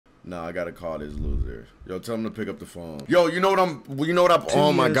No, I gotta call this loser. Yo, tell him to pick up the phone. Yo, you know what I'm?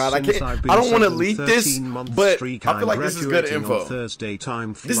 Oh my god, I can't. I don't want to leak this, but I feel like this is good info. This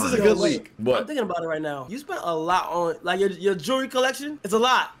is a good leak. What? I'm thinking about it right now. You spent a lot on like your jewelry collection. It's a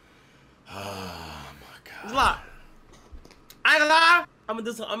lot. Oh my god. It's a lot. I ain't gonna lie. I'm gonna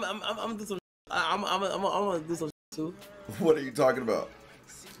do some. I'm gonna do some. I'm gonna do some too. What are you talking about?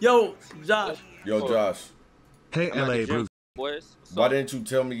 Yo, Josh. Yo, Josh. Hey, LA Bruce. Boys, Why didn't you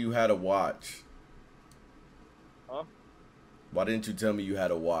tell me you had a watch? Huh? Why didn't you tell me you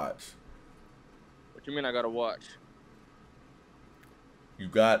had a watch? What you mean I got a watch? You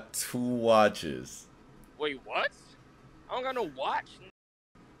got 2 watches. Wait, what? I don't got no watch.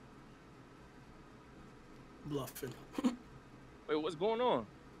 Bluffing. Wait, what's going on?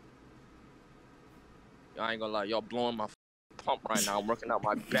 I ain't gonna lie, y'all blowing my pump right now. I'm working out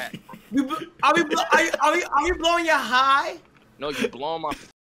my back. Are we blowing your high? No, you blowing my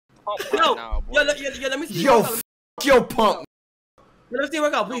pump right now, boy. Yo, let me see. Yo, your pump. Let me see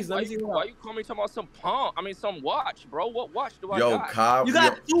workout, please. Let me see workout. Why you call me talking about some pump? I mean, some watch, bro. What watch do I Yo, got? Cobb. You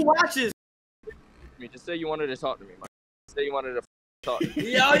got 2 watches. Just say you wanted to talk to me, man. Say you wanted to talk to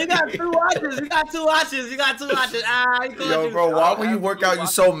me. Yo, you got 2 watches. You got 2 watches. You got 2 watches. Yo, bro, why when you work out, you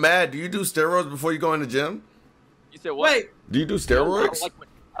so mad? Do you do steroids before you go in the gym? You said what? Wait. Do you do steroids?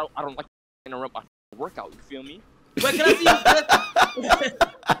 I don't like to interrupt my workout. You feel me? Wait, can I see you?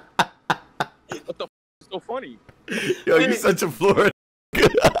 What the f is so funny? Yo, you such a Florida.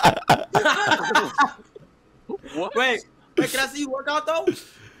 What? Wait, can I see you work out though?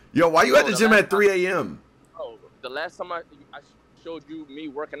 Yo, why you at the gym at 3 a.m.? Oh, the last time I showed you me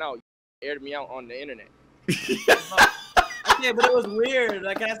working out, you aired me out on the internet. Yeah, but it was weird.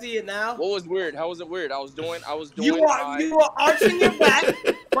 Like, can I see it now? What was weird? How was it weird? I was doing. You were arching your back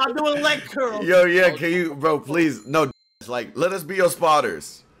while doing leg curls. Yo, yeah, can you, bro? Please, no. Like, let us be your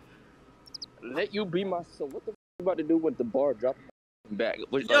spotters. Let you be my. So what the f you about to do with the bar dropping back?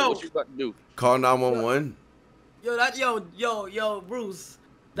 What you about to do? Call 911. Yo, Bruce.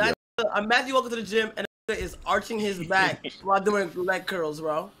 That imagine you walking to the gym and is arching his back while doing leg curls,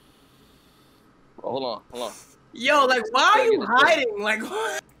 bro. Hold on. Yo, like, why are you hiding? Like,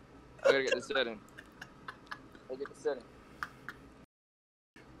 what? I gotta get the setting.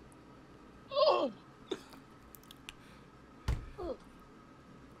 Oh.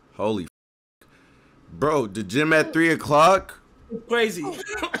 Holy bro, the gym at 3 o'clock? Crazy.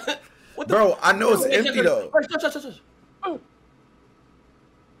 Bro, I know it's empty though. Shush.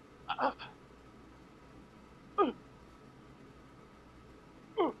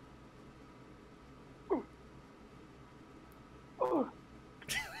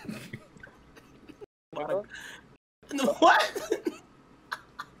 What?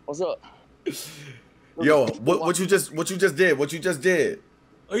 What's up? Yo, what you just did? What you just did?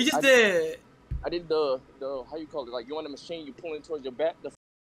 Oh, you just did. I did the how you call it? Like you on the machine, you pulling towards your back.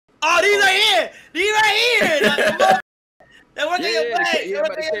 Oh, these right here. They work on your back. They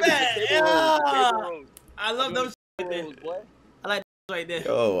work on your back. Yeah. I love those shit right there. I like those right there.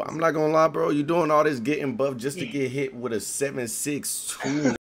 Yo, I'm not gonna lie, bro. You doing all this getting buff just to get hit with a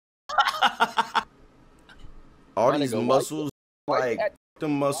 7.62. All these muscles, like the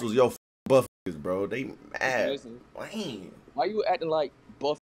muscles, yo, buff bro. They mad. Lame. Why you acting like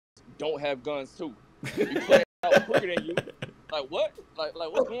buff don't have guns too? You play out quicker than you. Like what? Like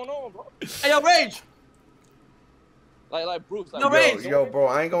what's going on, bro? Hey, yo, Rage. Like Bruce. Like, Yo, Rage. Yo, bro,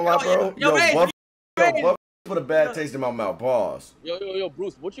 I ain't gonna lie, bro. Yo, buff put a bad taste in my mouth. Pause. Yo,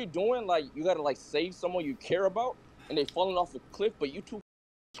 Bruce, what you doing? Like you gotta like save someone you care about, and they falling off a cliff, but you too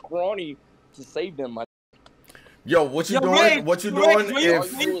scrawny to save them. Yo, what you doing? Rage, what you Rage,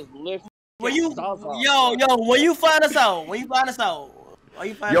 doing? When you find us out.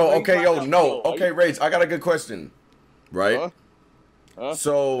 Okay, Rage, I got a good question. Right? Huh?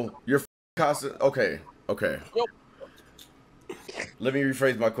 So you're constant. Okay. Yo. Let me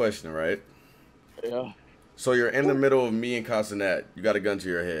rephrase my question, right? Yeah. So you're in the middle of me and Casanat. You got a gun to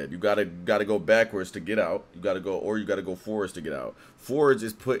your head. You gotta go backwards to get out. You gotta go forwards to get out. Forwards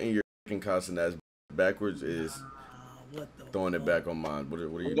is putting your in Casanat's. Backwards is throwing it back on mine. What are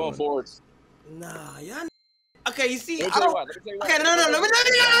you doing? Going forwards. Nah, y'all. Okay, you see, Let me talk.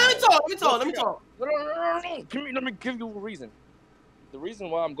 No. Let me give you a reason. The reason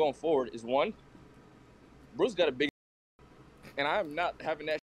why I'm going forward is one, Bruce got a big, and I'm not having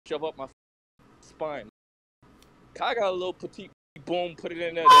that shove up my spine. Kai got a little petite boom, put it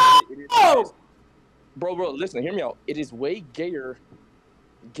in there. Bro, listen, hear me out. It is way gayer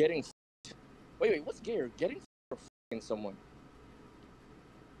getting. Wait, what's gayer? Getting or f***ing someone?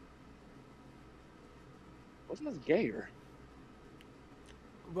 What's gayer?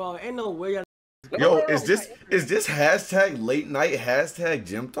 Bro, ain't no way y'all. Yo, is this hashtag late night hashtag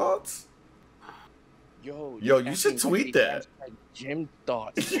gym thoughts? Yo, you should tweet that. Gym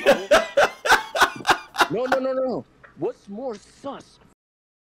thoughts. No. What's more sus?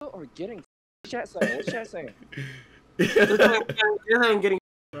 Or getting chat saying? What's chat saying? This ain't getting.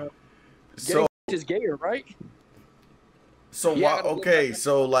 So is gayer, right? So why? Okay,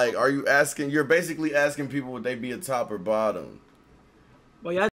 so like, are you asking? You're basically asking people would they be a top or bottom?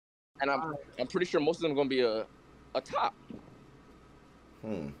 Well, yeah. And I'm pretty sure most of them are gonna be a top.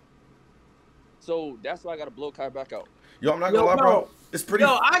 So that's why I gotta blow Kai back out. Yo, I'm not gonna lie, bro. It's pretty.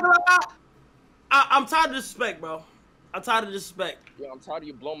 Yo, I'm tired of disrespect, bro. I'm tired of disrespect. Yo, I'm tired of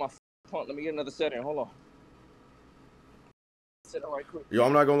you blowing my punt. Let me get another set in. Hold on. Sit all right quick. Yo,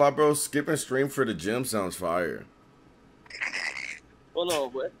 I'm not gonna lie, bro. Skipping stream for the gym sounds fire. Hold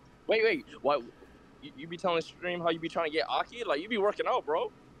on, what? Wait. Why? You be telling stream how you be trying to get Aki? Like, you be working out,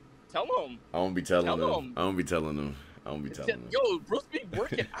 bro. Tell him. I won't be telling them. I won't be telling them. Yo, Bruce be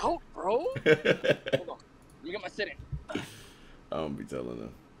working out, bro. Hold on. You get my sit in. I won't be telling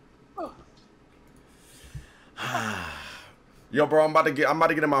them. Yo, bro, I'm about to get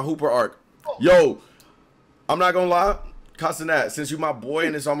in my Hooper arc. Yo, I'm not gonna lie, Casanat, since you my boy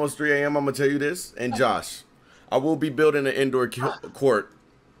and it's almost 3 a.m., I'm gonna tell you this. And Josh, I will be building an indoor court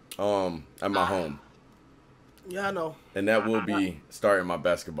at my home. Yeah, I know. And that will be starting my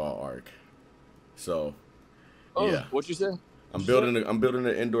basketball arc. So, yeah. What you say? I'm building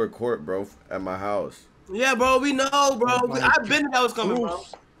an indoor court, bro, at my house. Yeah, bro, we know, bro. I've been that was coming, bro.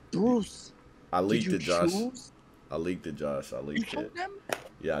 Bruce. I leaked it, Josh. I leaked it. You told them?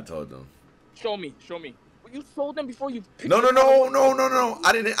 Yeah, I told them. Show me. Well, you told them before you picked No.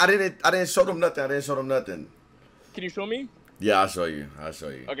 I didn't show them nothing. Can you show me? Yeah, I'll show you.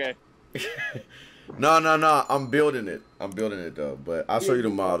 Okay. No. I'm building it though. But I'll show you the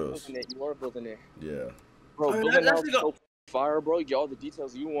models. You are building it. Yeah. Bro, building out so fire, bro. You get all the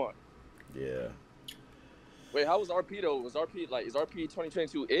details you want. Yeah. Wait, how was RP though? Is RP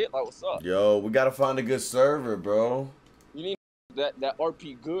 2022 it? Like, what's up? Yo, we gotta find a good server, bro. You need that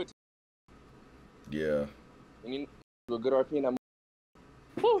RP good. Yeah. You need a good RP in that.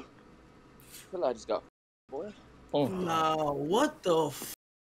 Whew. I feel like I just got boy. Nah, what the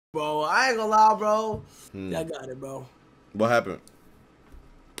bro? I ain't gonna lie, bro. Yeah, I got it, bro. What happened?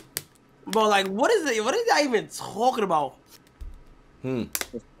 Bro, like, what is it? What is that even talking about?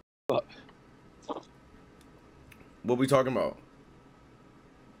 What we talking about?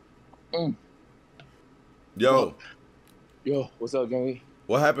 Yo, what's up, gang?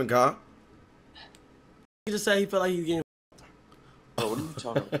 What happened, Kyle? He just said he felt like he was getting. Oh, what are you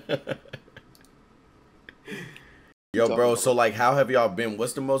talking about? Yo, bro, so like, how have y'all been?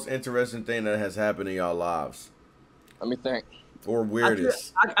 What's the most interesting thing that has happened in y'all lives? Let me think. Or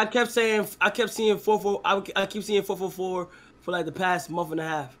weirdest? I kept seeing 444. I keep seeing 444 for like the past month and a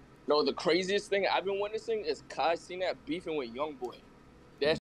half. No, the craziest thing I've been witnessing is Kai seen that beefing with Youngboy.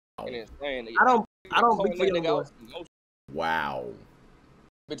 That's insane. I don't beef with Youngboy. Wow.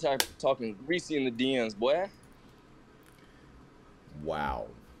 Been talking greasy in the DMs, boy. Wow.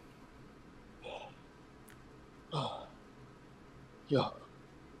 Yo,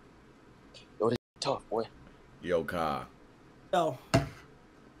 this tough, boy. Yo, Kai. Yo.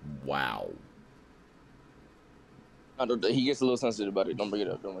 Wow. He gets a little sensitive about it. Don't bring it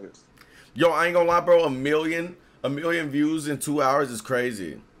up. Yo, I ain't gonna lie, bro. A million views in 2 hours is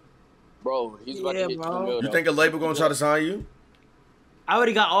crazy. Bro, he's about to hit 2 million. You think a label gonna try to sign you? I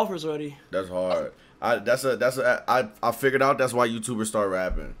already got offers already. That's hard. I figured out that's why YouTubers start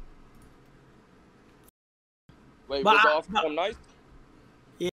rapping. Wait, was the offer come nice?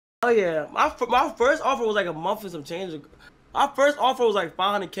 Yeah. Oh yeah. My first offer was like a month and some change. My first offer was like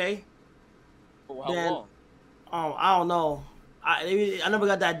 $500K. For how long? I don't know. I never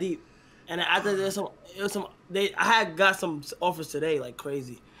got that deep. And after there's I had got some offers today like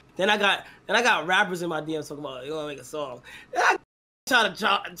crazy. Then I got rappers in my DMs talking about you want to make a song. Then I try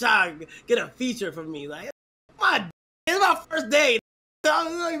to get a feature from me like it's my first day. I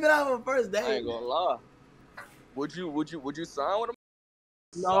don't even have a first day. I ain't gonna lie. Would you sign with him?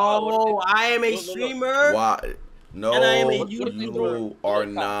 No, I am a streamer. Why? No, and I am a YouTuber. You are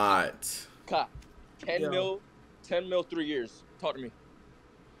not. 10 mil, 3 years. Talk to me.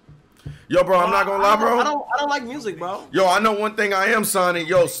 Yo, bro, I'm not gonna lie, bro. I don't like music, bro. Yo, I know one thing I am signing.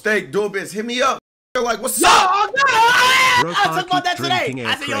 Yo, Steak, do a bitch, hit me up. You're like, what's up? I talked about that today.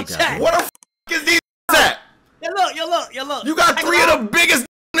 I said, yo, chat. What the is these at? Yo, look. You got 3 of the biggest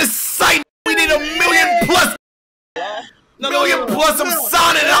on this site. We need 1 million plus. Million plus. I'm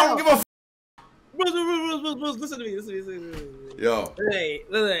signing. I don't give a Bruce, listen to me. Yo. Hey,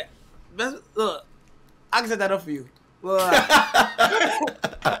 look. I can set that up for you. Look.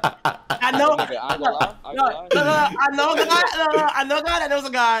 I know. I know a guy that knows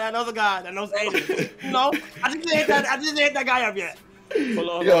a guy that knows Aiden. No, I just didn't hit that guy up yet.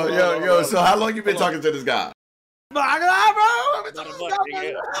 Yo. So how long you been talking to this guy? Bro, I've been talking to this guy,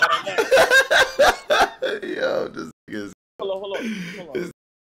 bro. Yo, this is. Hold on.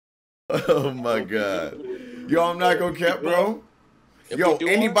 Oh my god. Yo, I'm not gonna cap, bro. Yo,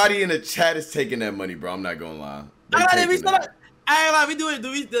 anybody in the chat is taking that money, bro. I'm not gonna lie. We do it.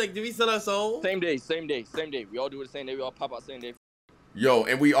 Do we sell our soul? Same day. We all do it the same day. We all pop out same day. Yo,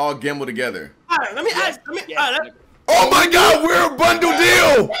 and we all gamble together. All right, let me ask. Oh my god, we're a bundle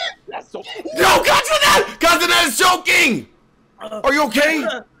deal! That's so. Yo, Castanet is joking! Are you okay?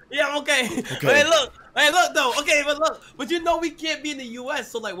 Yeah, I'm okay. Hey, look though. Okay, but you know we can't be in the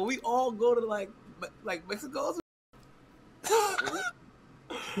U.S. So like when we all go to like Mexico,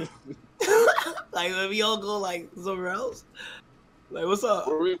 like when we all go like somewhere else, like what's up?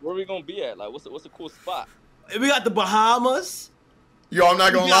 Where we gonna be at? Like what's a cool spot? We got the Bahamas. Yo, I'm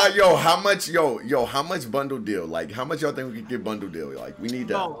not gonna lie. Yo, how much bundle deal? Like, how much y'all think we could get bundle deal? Like, we need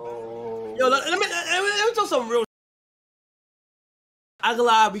that. Oh. Yo, let me tell some real. I can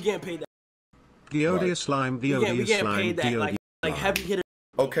lie, we getting paid that. Giodia slime, Giodia slime, paid that, like heavy hitter.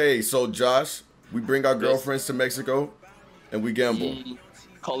 Okay, so Josh, we bring our girlfriends to Mexico, and we gamble.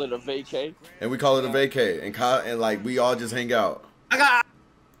 Call it a vacay. And we call it a vacay, and like we all just hang out. I got a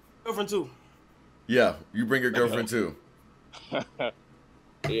girlfriend too. Yeah, you bring your girlfriend too.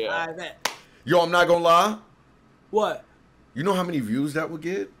 Yeah. I bet. Yo, I'm not gonna lie. What? You know how many views that would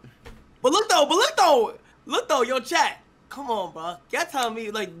get? But look though, yo, chat. Come on, bro. Y'all telling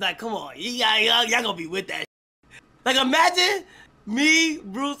me like, come on, y'all gonna be with that. Like, imagine me,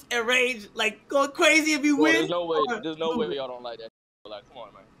 Bruce, and Rage like going crazy if we win. There's no way y'all don't like that. Like, come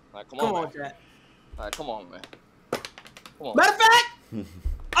on, man. Like, come on, chat. Like, come on, man. Come on. Matter of fact,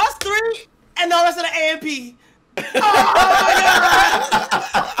 us three and the rest of the AMP.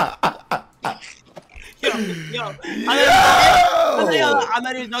 Oh, yo. I'm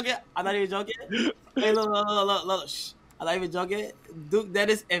not even joking. Hey, look. Shh. I'm not even joking. Duke,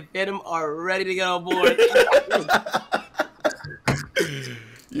 Dennis, and Phantom are ready to get on board.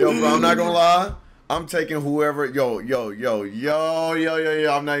 Yo, bro, I'm not gonna lie. I'm taking whoever. Yo. I'm not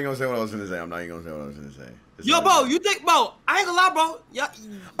even gonna say what I was gonna say. Yo, bro, you think, bro? I ain't gonna lie, bro.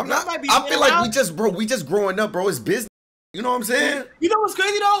 I'm not. I feel like we just growing up, bro. It's business. You know what I'm saying? You know what's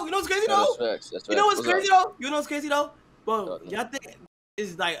crazy though? That's facts. You know what's crazy though? Bro, y'all think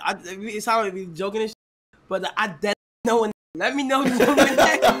it's like it sounds like we joking and shit, but I definitely know. Let me know. I've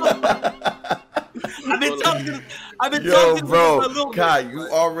been talking. Yo, bro, Kai, you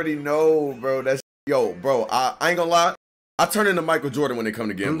already know, bro. Yo, bro. I ain't gonna lie. I turn into Michael Jordan when it come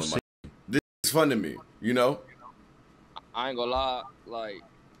to gambling. This is fun to me, you know. I ain't gonna lie, like.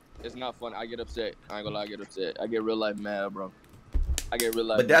 It's not fun. I get upset. I ain't gonna lie, I get upset. I get real life mad, bro.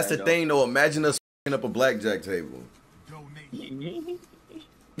 But that's the thing, though. Imagine us f***ing up a blackjack table. Yo,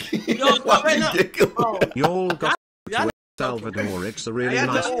 right now. Y'all got to Salvador. It's a really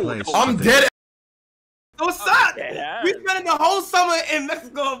nice place. I'm dead. What's up? We spending the whole summer in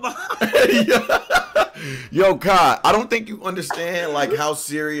Mexico. Yo, Kai, I don't think you understand like how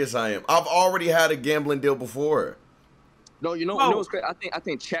serious I am. I've already had a gambling deal before. No, you know what's crazy? I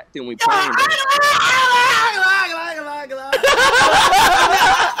think chat then we playing.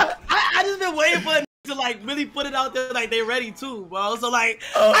 I just been waiting for to like really put it out there like they ready too, bro. So like,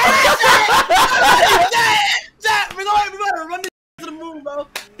 chat, we gonna run this to the moon, bro.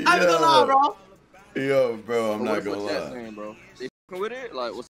 I'm gonna lie, bro. Yo, bro, I'm not gonna lie. Saying, bro? They fucking with it?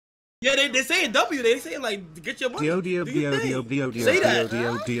 Like, what's? Yeah, they saying W. They saying like, get your money. Say that.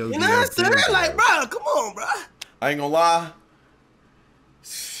 You know what I'm saying? Like, bro, come on, bro. I ain't gonna lie.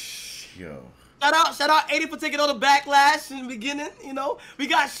 Yo. Shout out 80 for taking all the backlash in the beginning, you know. We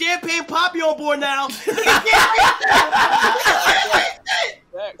got Champagne Poppy on board now.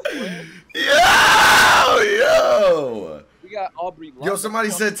 Yo. We got Aubrey. Yo,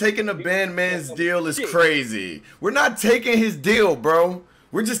 somebody said taking the bandman's deal is crazy. We're not taking his deal, bro.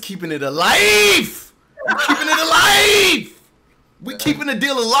 We're just keeping it alive. We're keeping it alive. We're keeping the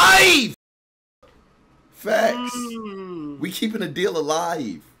deal alive. Facts. We keeping the deal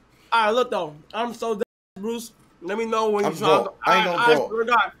alive. All right, look though, I'm so dead, Bruce. Let me know when you try. I ain't gonna go.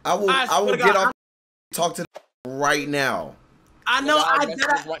 I will get off. Talk to them right now. I know.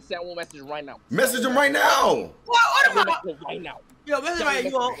 Send one message right now. Message him right now. What? Right now. Yo, message right.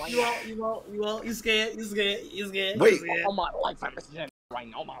 You won't. You scared. Wait. On my life, I message him right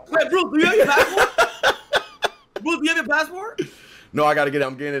now. Wait, Bruce, do you have your passport? Bruce, do you have your passport? No, I gotta get it.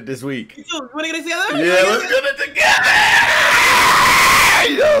 I'm getting it this week. You want to get it together? Yeah, let's get it together.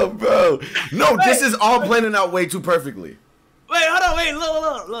 Yo, bro. No, this is all planning out way too perfectly. Wait, hold on, wait,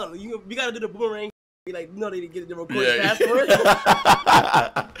 look. You gotta do the boomerang. Like, they didn't get the recorded passport.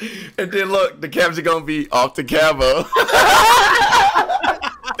 And then look, the caption gonna be off the camo.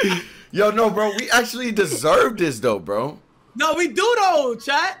 Yo, no, bro, we actually deserve this though, bro. No, we do though,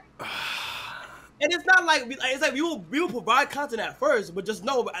 chat. And it's not like it's like we will provide content at first, but just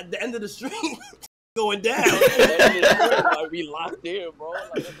know at the end of the stream going down. Like, we locked in, bro.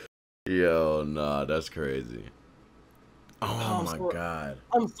 Like, Yo, nah, that's crazy. Oh my god.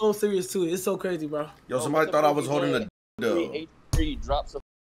 I'm so serious too. It's so crazy, bro. Yo, somebody thought I was holding a though. H3 drops a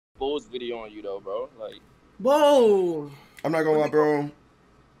Bulls video on you though, bro. Like, whoa. I'm not gonna lie, bro.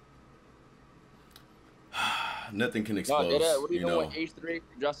 Nothing can explode. What are you doing when H3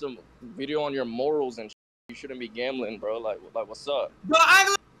 drops some video on your morals and you shouldn't be gambling, bro? Like what's up? Bro,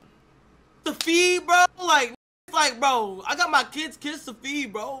 I to feed, bro. Like, bro, I got my kids to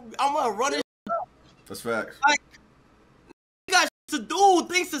feed, bro. I'm gonna run it. That's facts. Like, you got to do,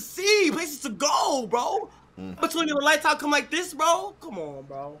 things to see, places to go, bro. Between the lights out come like this, bro. Come on,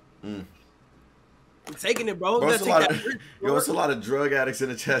 bro. I'm taking it, bro. It's a lot of drug addicts in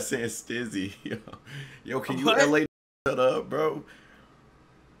the chat saying Stizzy. Yo, can you LA shut up, bro?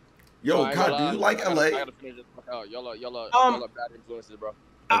 Yo, God, do you like LA? I gotta finish this out. Y'all are bad influences, bro.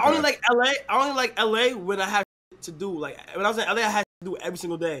 I only like LA. I only like LA when I have to do. Like when I was in LA, I had to do every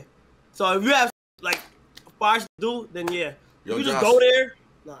single day. So if you have like fire to do, then yeah. Yo, you Josh, just go there.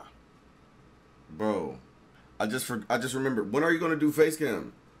 Nah. Bro, I just remembered. When are you gonna do face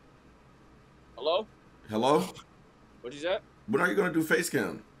cam? Hello? What you said? When are you gonna do face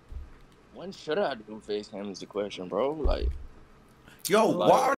cam? When should I do face cam is the question, bro. Like, yo,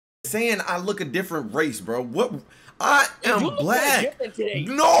 why are they saying I look a different race, bro? What? I am black.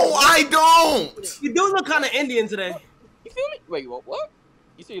 No, I don't. You do look kind of Indian today. You feel me? Wait, what?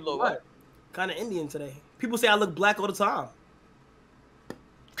 You say you look what? Kind of Indian today. People say I look black all the time.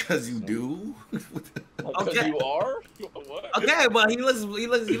 Cause you do. Okay. You are. What? Okay, but he looks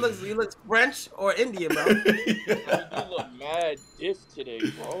French or Indian, bro. You look mad diff today,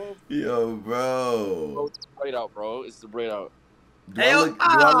 bro. Yo, bro. It's the braid out, bro. It's the braid out. Do I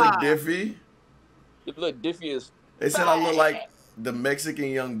look diffy? You look diffy as. They said I look like the Mexican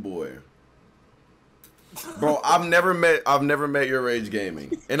young boy. Bro, I've never met your age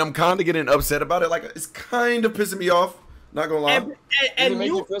gaming, and I'm kind of getting upset about it. Like, it's kind of pissing me off. Not gonna lie. And make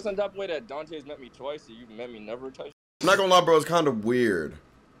you feel some type of way that Dante's met me twice, so you met me never twice. I'm not gonna lie, bro. It's kind of weird.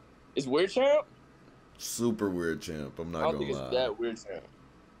 It's weird, champ. Super weird, champ. I'm not gonna lie. I don't think it's that weird, champ.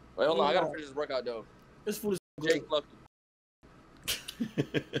 Wait, hold on. I gotta finish this workout though. It's foolish. Jake Lucky.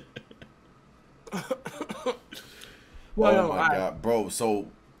 Oh my god, bro. So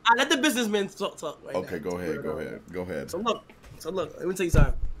I let the businessman talk right okay, now. Go ahead. So look, let me tell you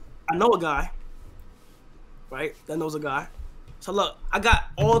something. I know a guy, right? That knows a guy. So look, I got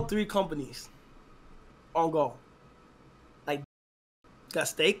all 3 companies on go. Like, got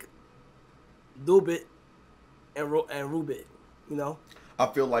Steak, Dubit, and Rubit. You know. I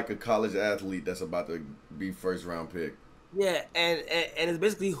feel like a college athlete that's about to be first round pick. Yeah, and it's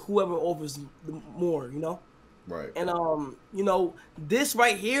basically whoever offers more. You know. Right. And you know, this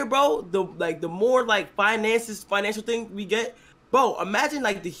right here, bro, the more like financial thing we get, bro, imagine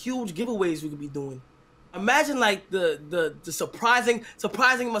like the huge giveaways we could be doing. Imagine like the surprising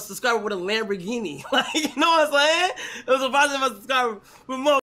my subscriber with a Lamborghini. Like, you know what I'm saying? It was surprising my subscriber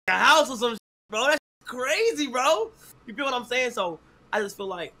with a house or some shit, bro. That's crazy, bro. You feel what I'm saying? So I just feel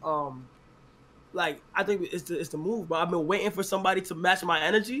like I think it's the move, bro. I've been waiting for somebody to match my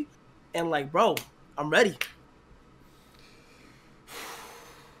energy, and like, bro, I'm ready.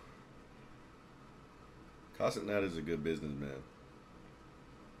 Casanat is a good businessman.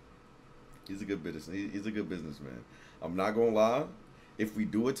 He's a good businessman. I'm not gonna lie. If we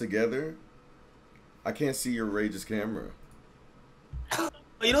do it together, I can't see your Rage's camera.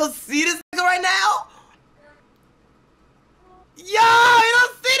 You don't see this nigga right now? Yo, you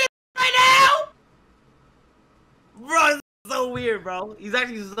don't see this right now? Bro, it's so weird, bro. He's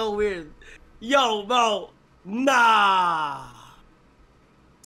actually so weird. Yo, bro, nah.